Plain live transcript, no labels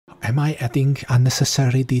Am I adding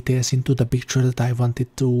unnecessary details into the picture that I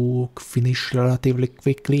wanted to finish relatively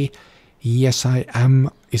quickly? Yes, I am.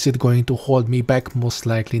 Is it going to hold me back? Most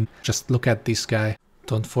likely. Just look at this guy.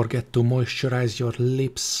 Don't forget to moisturize your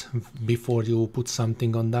lips before you put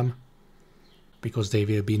something on them, because they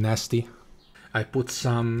will be nasty. I put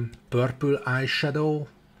some purple eyeshadow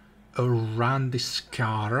around the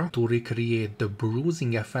scar to recreate the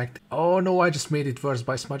bruising effect. Oh no, I just made it worse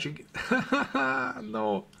by smudging it.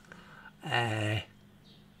 No.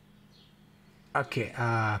 Okay,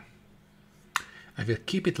 I will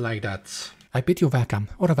keep it like that. I bid you welcome,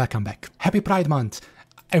 or welcome back. Happy Pride Month!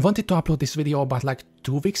 I wanted to upload this video about like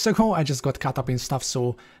 2 weeks ago. I just got caught up in stuff,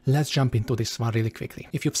 so let's jump into this one really quickly.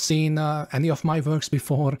 If you've seen any of my works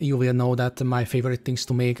before, you will know that my favorite things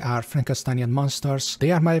to make are Frankensteinian monsters.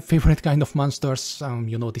 They are my favorite kind of monsters,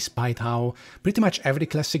 you know, despite how pretty much every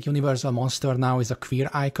classic Universal monster now is a queer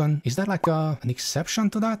icon. Is there like an exception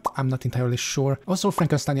to that? I'm not entirely sure. Also,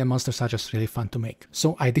 Frankensteinian monsters are just really fun to make.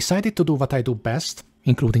 So I decided to do what I do best,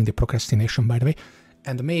 including the procrastination by the way,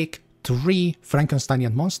 and make 3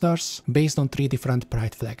 Frankensteinian monsters based on 3 different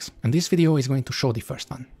pride flags. And this video is going to show the first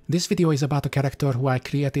one. This video is about a character who I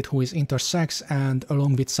created who is intersex, and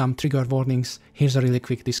along with some trigger warnings, here's a really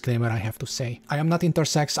quick disclaimer I have to say. I am not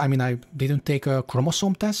intersex. I mean, I didn't take a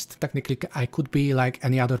chromosome test. Technically, I could be like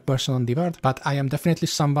any other person on the world, but I am definitely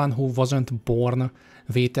someone who wasn't born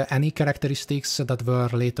with any characteristics that were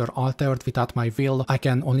later altered without my will. I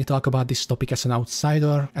can only talk about this topic as an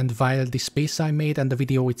outsider, and while the space I made and the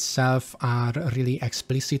video itself are really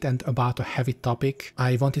explicit and about a heavy topic,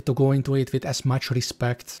 I wanted to go into it with as much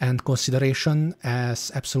respect and consideration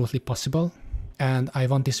as absolutely possible. And I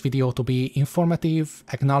want this video to be informative,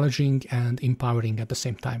 acknowledging, and empowering at the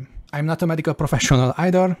same time. I'm not a medical professional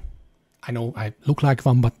either. I know I look like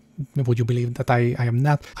one, but would you believe that I am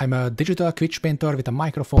not? I'm a digital Twitch painter with a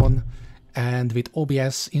microphone and with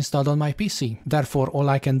OBS installed on my PC. Therefore, all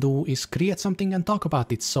I can do is create something and talk about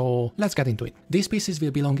it, so let's get into it. These pieces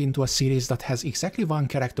will belong into a series that has exactly 1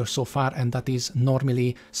 character so far, and that is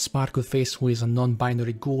normally Sparkleface, who is a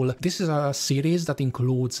non-binary ghoul. This is a series that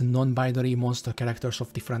includes non-binary monster characters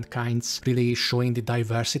of different kinds, really showing the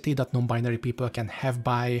diversity that non-binary people can have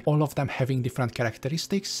by all of them having different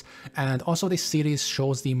characteristics. And also this series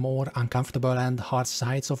shows the more uncomfortable and hard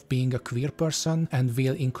sides of being a queer person, and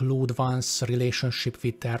will include one's relationship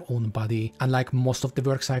with their own body. Unlike most of the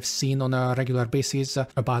works I've seen on a regular basis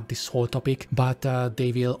about this whole topic, but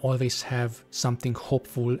they will always have something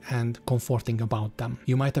hopeful and comforting about them.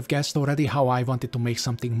 You might have guessed already how I wanted to make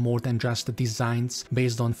something more than just designs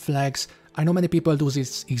based on flags. I know many people do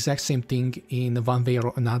this exact same thing in one way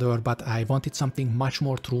or another, but I wanted something much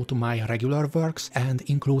more true to my regular works and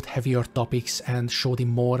include heavier topics and show the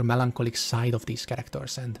more melancholic side of these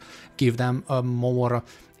characters and give them a more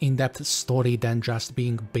in-depth story than just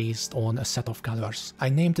being based on a set of colors. I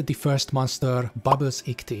named the first monster Bubbles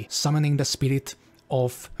Ichty, summoning the spirit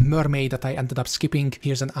of mermaid that I ended up skipping.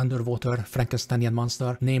 Here's an underwater Frankensteinian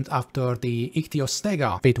monster named after the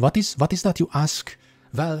Ichthyostega. Wait, what is that, you ask?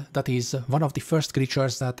 Well, that is one of the first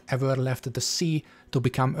creatures that ever left the sea to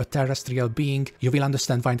become a terrestrial being. You will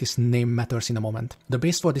understand why this name matters in a moment. The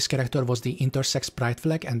base for this character was the intersex pride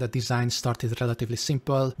flag, and the design started relatively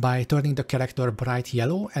simple by turning the character bright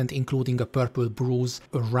yellow and including a purple bruise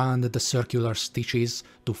around the circular stitches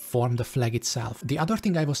to form the flag itself. The other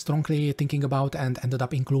thing I was strongly thinking about and ended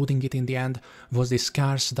up including it in the end was the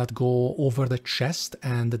scars that go over the chest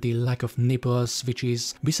and the lack of nipples, which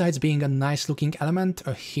is, besides being a nice looking element,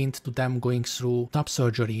 a hint to them going through top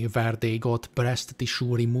surgery where they got breast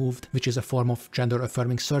tissue removed, which is a form of gender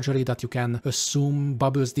affirming surgery that you can assume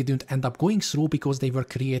Bubbles didn't end up going through because they were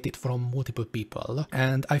created from multiple people.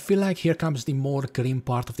 And I feel like here comes the more grim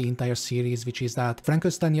part of the entire series, which is that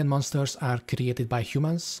Frankensteinian monsters are created by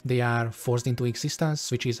humans. They are forced into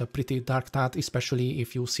existence, which is a pretty dark thought, especially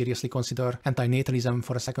if you seriously consider antinatalism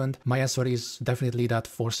for a second. My answer is definitely that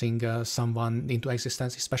forcing someone into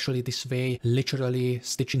existence, especially this way, literally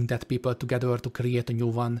stitching dead people together to create a new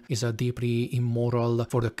one, is a deeply immoral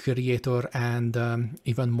for the creator and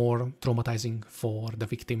even more traumatizing for the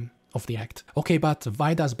victim of the act. Okay, but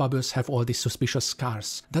why does Bubbles have all these suspicious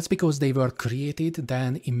scars? That's because they were created,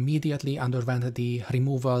 then immediately underwent the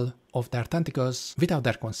removal of their tentacles without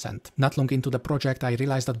their consent. Not long into the project, I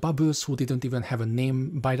realized that Bubbles, who didn't even have a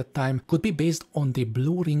name by that time, could be based on the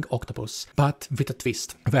blue ring octopus, but with a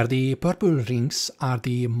twist, where the purple rings are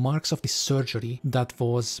the marks of the surgery that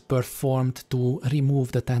was performed to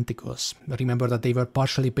remove the tentacles. Remember that they were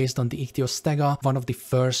partially based on the Ichthyostega, one of the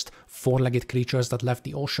first four-legged creatures that left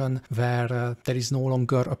the ocean, where there is no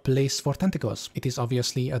longer a place for tentacles. It is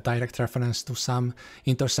obviously a direct reference to some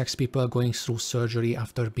intersex people going through surgery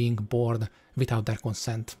after being born without their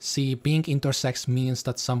consent. See, being intersex means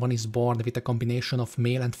that someone is born with a combination of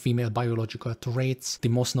male and female biological traits, the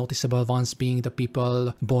most noticeable ones being the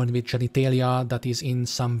people born with genitalia that is in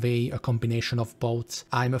some way a combination of both.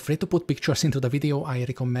 I'm afraid to put pictures into the video. I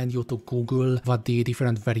recommend you to Google what the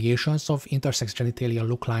different variations of intersex genitalia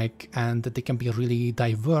look like, and they can be really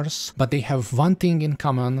diverse, but they have one thing in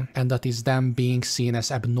common, and that is them being seen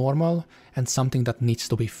as abnormal and something that needs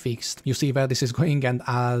to be fixed. You see where this is going, and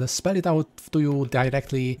I'll spell it out to you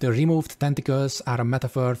directly. The removed tentacles are a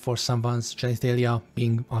metaphor for someone's genitalia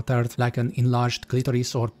being altered, like an enlarged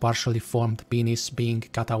clitoris or partially formed penis being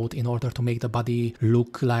cut out in order to make the body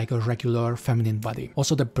look like a regular feminine body.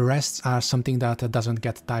 Also, the breasts are something that doesn't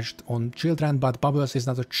get touched on children, but Bubbles is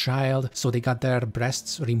not a child, so they got their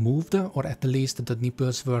breasts removed, or at least the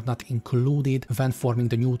nipples were not included when forming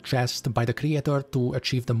the new chest by the creator to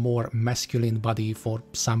achieve the more masculine body for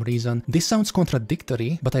some reason. This sounds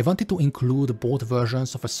contradictory, but I wanted to include both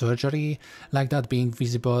versions of a surgery, like that being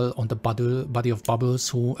visible on the body of Bubbles,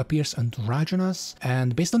 who appears androgynous,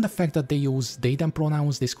 and based on the fact that they use they them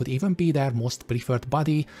pronouns, this could even be their most preferred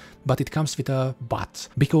body, but it comes with a but,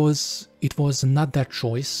 because it was not their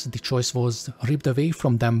choice. The choice was ripped away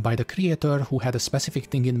from them by the creator, who had a specific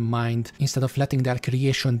thing in mind instead of letting their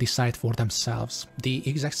creation decide for themselves. The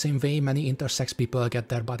exact same way many intersex people get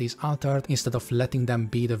their bodies altered instead of letting them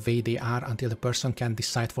be the way they are until the person can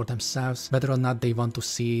decide for themselves whether or not they want to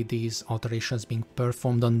see these alterations being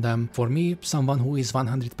performed on them. For me, someone who is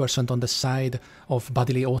 100% on the side of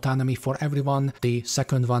bodily autonomy for everyone, the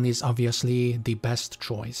second one is obviously the best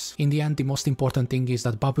choice. In the end, the most important thing is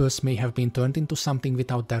that Bubbles may have been turned into something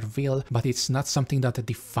without their will, but it's not something that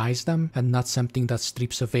defies them and not something that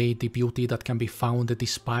strips away the beauty that can be found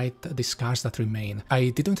despite the scars that remain. I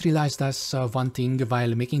didn't realize that's one thing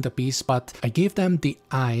while making the piece, but I gave them the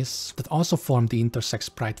eyes that also form the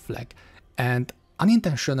intersex pride flag, and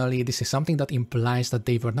unintentionally this is something that implies that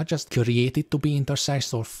they were not just created to be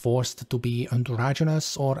intersex or forced to be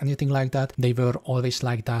androgynous or anything like that. They were always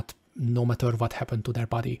like that, no matter what happened to their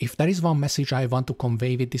body. If there is one message I want to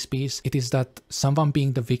convey with this piece, it is that someone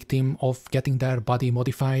being the victim of getting their body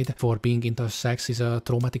modified for being intersex is a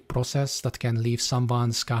traumatic process that can leave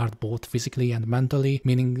someone scarred both physically and mentally,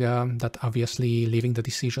 meaning that obviously leaving the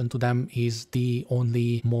decision to them is the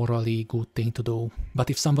only morally good thing to do. But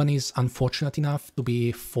if someone is unfortunate enough to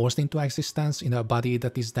be forced into existence in a body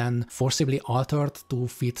that is then forcibly altered to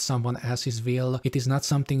fit someone else's will, it is not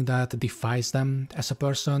something that defies them as a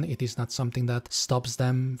person. It is not something that stops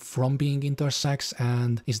them from being intersex,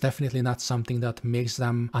 and is definitely not something that makes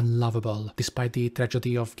them unlovable, despite the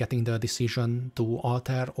tragedy of getting the decision to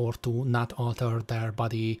alter or to not alter their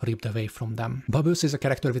body ripped away from them. Bubbles is a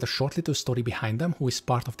character with a short little story behind them, who is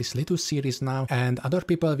part of this little series now, and other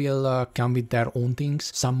people will come with their own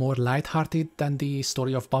things, some more light-hearted than the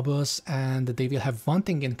story of Bubbles, and they will have one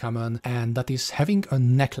thing in common, and that is having a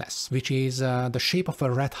necklace, which is the shape of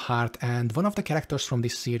a red heart, and one of the characters from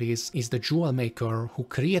this series is the jewel maker who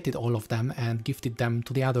created all of them and gifted them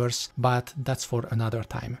to the others, but that's for another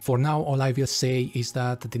time. For now, all I will say is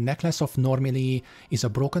that the necklace of Normally is a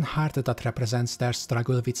broken heart that represents their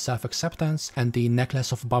struggle with self-acceptance, and the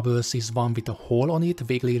necklace of Bubbles is one with a hole on it,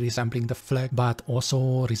 vaguely resembling the flag, but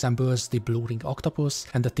also resembles the blue ring octopus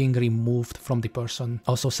and the thing removed from the person.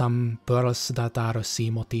 Also some pearls that are a sea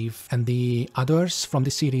motif, and the others from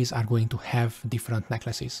the series are going to have different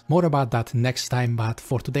necklaces. More about that next time, but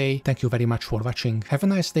for today, thank you very much for watching. Have a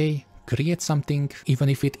nice day. Create something, even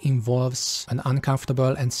if it involves an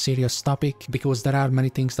uncomfortable and serious topic, because there are many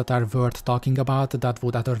things that are worth talking about that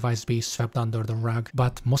would otherwise be swept under the rug.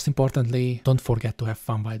 But most importantly, don't forget to have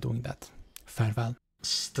fun while doing that. Farewell.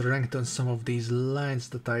 Strengthen some of these lines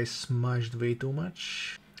that I smudged way too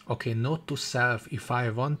much. Okay, note to self, if I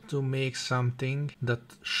want to make something that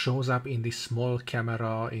shows up in the small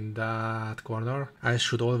camera in that corner, I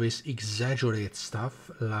should always exaggerate stuff,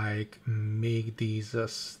 like make these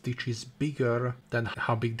stitches bigger than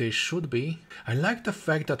how big they should be. I like the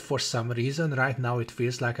fact that for some reason right now it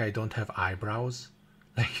feels like I don't have eyebrows.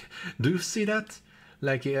 Like, do you see that?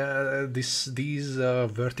 Like these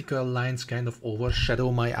vertical lines kind of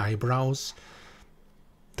overshadow my eyebrows.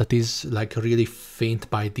 that is like really faint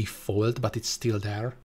by default, but it's still there.